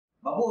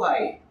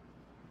Mabuhay!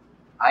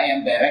 I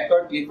am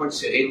Director Clifford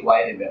Cyril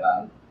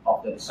Riveral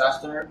of the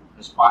Disaster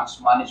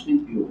Response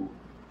Management Bureau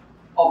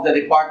of the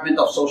Department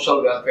of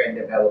Social Welfare and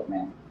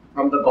Development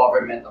from the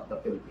Government of the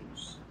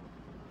Philippines.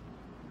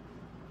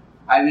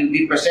 I will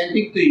be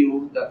presenting to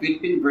you the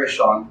Philippine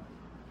version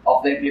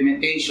of the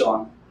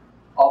implementation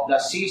of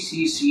the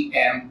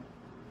CCCM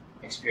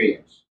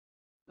experience.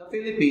 The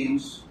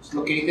Philippines is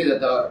located at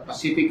the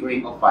Pacific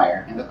Ring of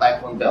Fire and the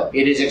Typhoon Belt.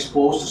 It is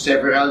exposed to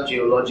several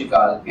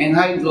geological and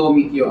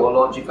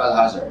hydrometeorological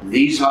hazards.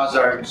 These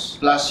hazards,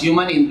 plus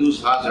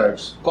human-induced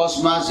hazards,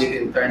 cause massive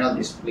internal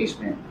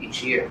displacement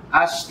each year.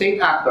 As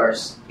state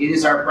actors, it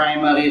is our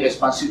primary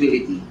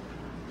responsibility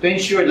to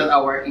ensure that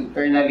our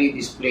internally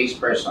displaced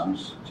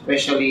persons,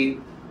 especially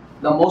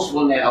the most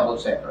vulnerable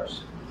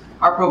sectors,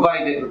 are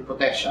provided with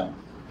protection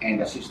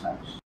and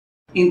assistance.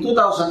 In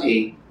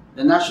 2008,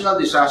 the National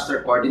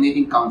Disaster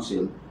Coordinating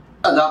Council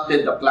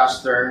adopted the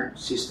cluster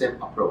system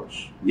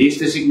approach. This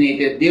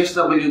designated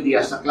DSWD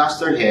as the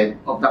cluster head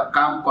of the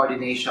camp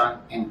coordination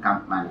and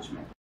camp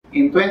management.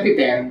 In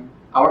 2010,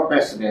 our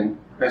President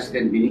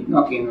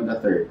Benigno Aquino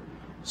III,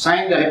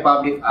 signed the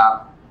Republic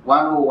Act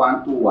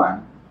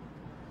 10121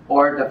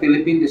 or the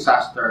Philippine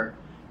Disaster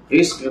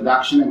Risk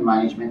Reduction and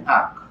Management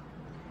Act.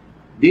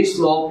 This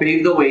law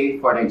paved the way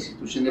for the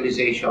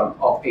institutionalization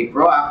of a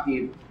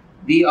proactive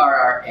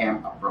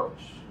DRRM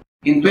approach.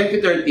 In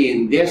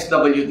 2013,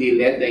 DSWD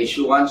led the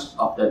issuance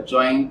of the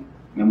Joint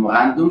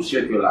Memorandum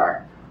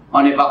Circular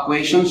on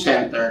Evacuation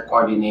Center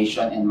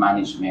Coordination and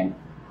Management,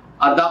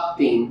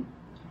 adopting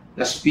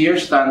the SPEAR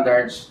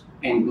standards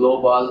and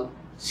global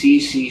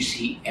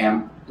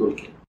CCCM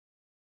toolkit.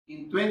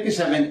 In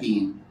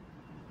 2017,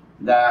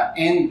 the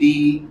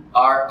NDRRMC,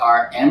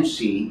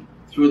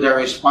 through the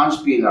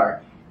response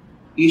pillar,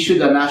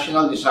 issued a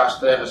National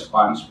Disaster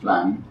Response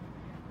Plan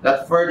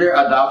that further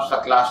adopts the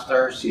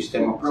cluster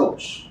system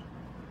approach.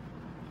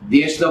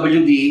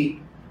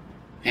 DSWD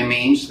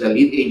remains the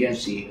lead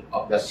agency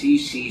of the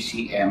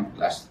CCCM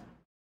cluster.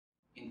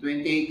 In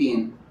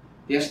 2018,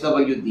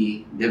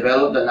 DSWD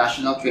developed the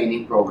National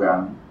Training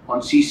Program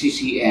on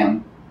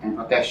CCCM and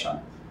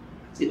Protection.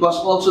 It was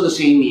also the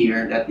same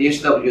year that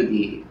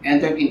DSWD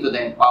entered into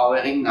the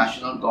Empowering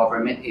National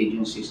Government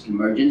Agencies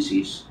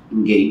Emergencies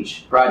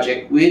Engage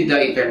project with the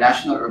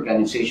International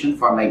Organization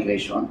for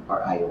Migration,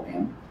 or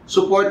IOM,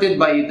 supported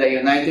by the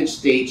United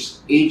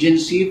States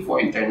Agency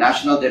for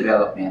International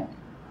Development,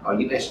 or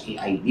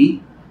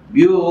USAID,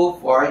 Bureau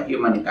for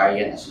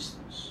Humanitarian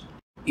Assistance.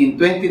 In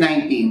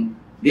 2019,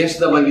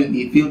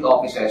 DSWD field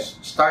offices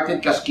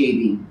started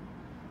cascading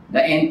the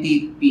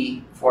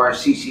NTP for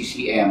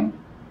CCCM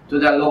to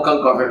the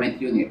local government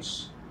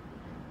units.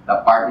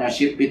 The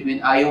partnership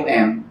between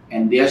IOM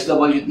and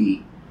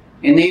DSWD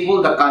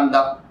enabled the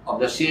conduct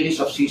of the series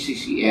of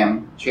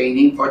CCCM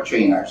training for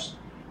trainers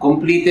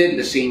completed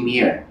the same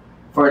year.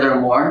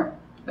 Furthermore,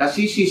 the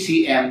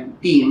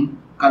CCCM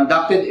team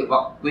conducted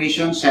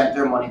evacuation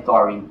center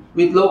monitoring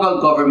with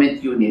local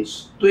government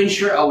units to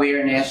ensure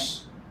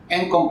awareness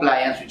and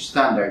compliance with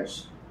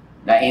standards.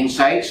 The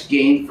insights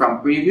gained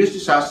from previous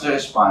disaster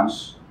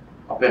response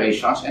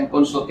operations and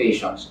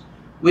consultations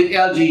with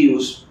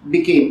LGUs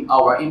became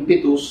our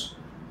impetus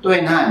to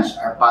enhance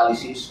our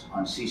policies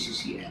on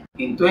CCCM.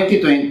 In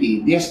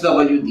 2020,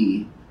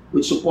 DSWD,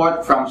 with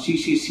support from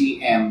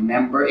CCCM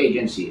member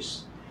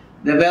agencies,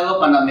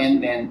 developed an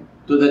amendment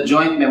to the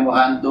Joint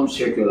Memorandum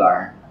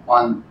Circular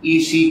on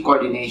EC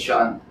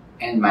Coordination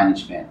and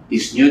Management.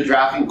 This new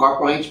draft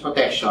incorporates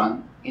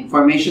protection,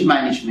 information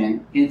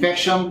management,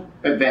 infection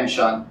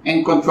prevention,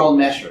 and control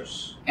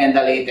measures, and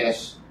the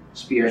latest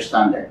SPEAR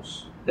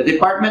standards. The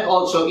department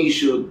also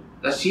issued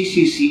the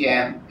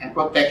CCCM and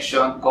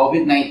Protection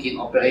COVID-19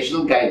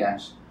 operational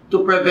guidance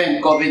to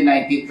prevent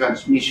COVID-19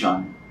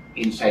 transmission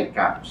inside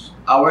camps.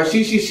 Our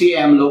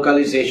CCCM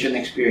localization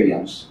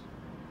experience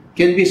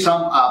can be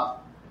summed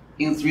up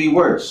in 3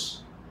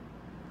 words: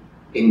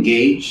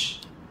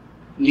 engage,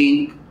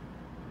 link,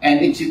 and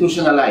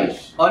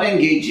institutionalize. On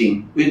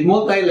engaging with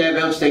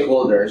multi-level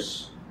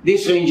stakeholders,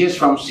 this ranges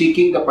from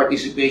seeking the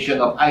participation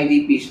of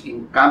IDPs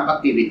in camp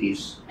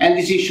activities and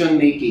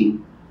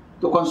decision-making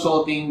to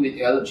consulting with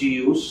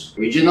LGUs,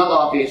 regional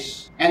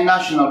office, and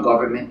national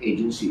government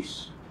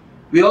agencies.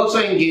 We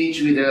also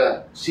engage with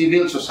the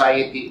civil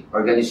society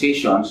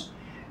organizations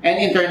and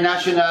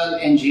international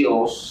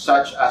NGOs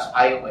such as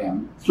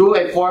IOM through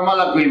a formal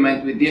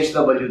agreement with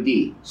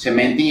DSWD,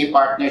 cementing a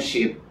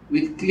partnership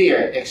with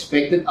clear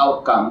expected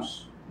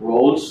outcomes,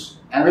 roles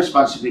and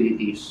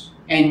responsibilities,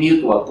 and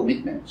mutual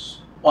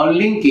commitments. On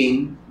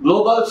linking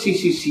global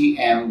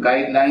CCCM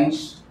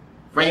guidelines,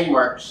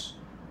 frameworks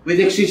with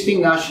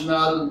existing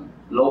national,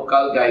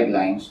 local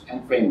guidelines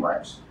and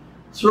frameworks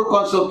through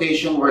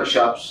consultation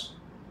workshops,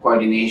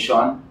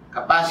 coordination,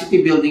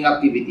 capacity building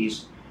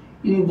activities,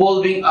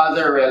 involving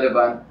other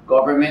relevant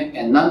government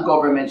and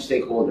non-government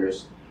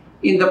stakeholders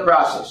in the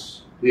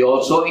process. We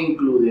also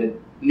included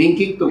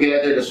linking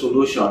together the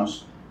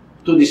solutions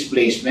to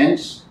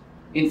displacements,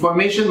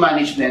 information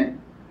management,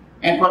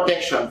 and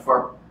protection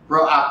for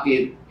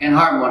proactive, and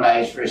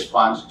harmonized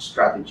response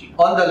strategy.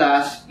 On the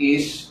last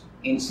is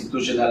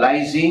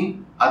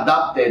institutionalizing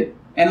adopted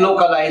and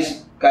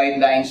localized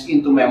guidelines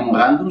into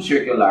memorandum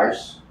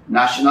circulars,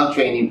 national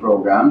training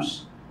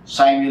programs,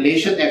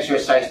 simulation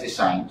exercise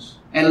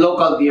designs, and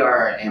local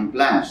DRM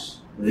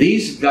plans.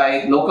 These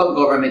guide local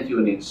government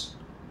units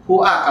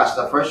who act as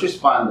the first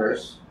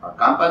responders or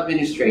camp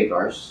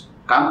administrators,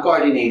 camp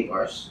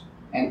coordinators,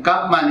 and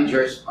camp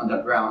managers on the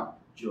ground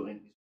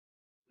during this.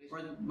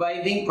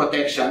 Providing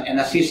protection and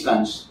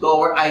assistance to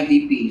our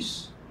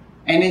IDPs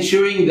and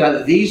ensuring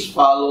that these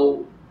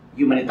follow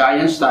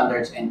humanitarian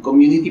standards and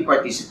community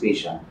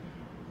participation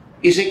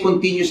is a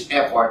continuous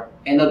effort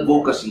and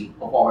advocacy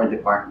of our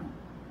department.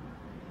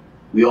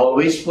 We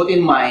always put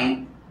in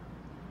mind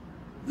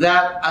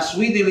that as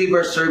we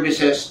deliver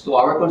services to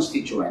our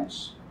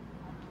constituents,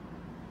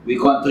 we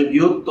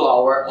contribute to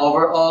our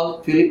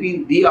overall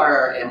Philippine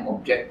DRRM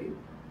objective,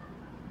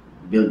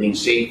 building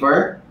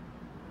safer,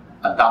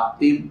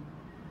 adaptive,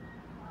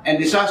 and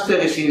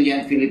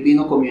disaster-resilient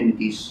Filipino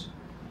communities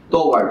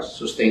towards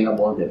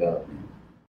sustainable development.